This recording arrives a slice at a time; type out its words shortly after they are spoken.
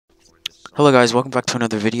Hello guys, welcome back to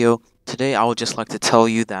another video. Today I would just like to tell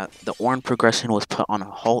you that the Ornn progression was put on a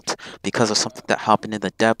halt because of something that happened in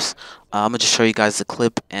the depths. I'm going to just show you guys the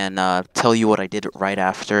clip and tell you what I did right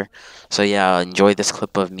after. So yeah, enjoy this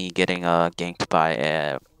clip of me getting ganked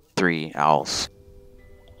by 3 owls.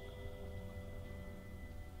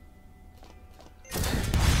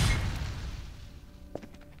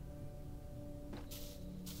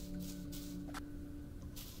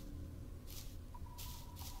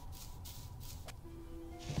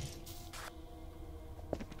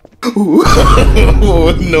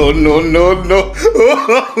 Oh, no, no, no, no.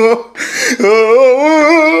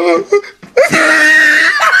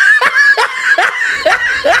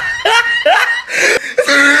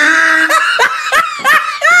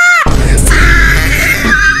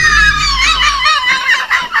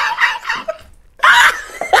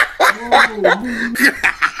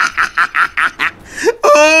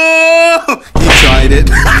 Oh, he tried it.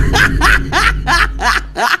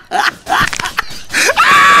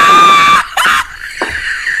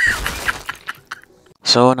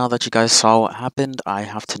 So now that you guys saw what happened, I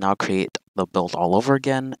have to now create the build all over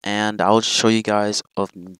again, and I'll just show you guys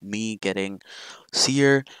of me getting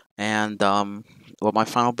Seer and what my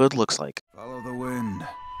final build looks like. Follow the wind,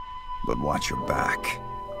 but watch your back.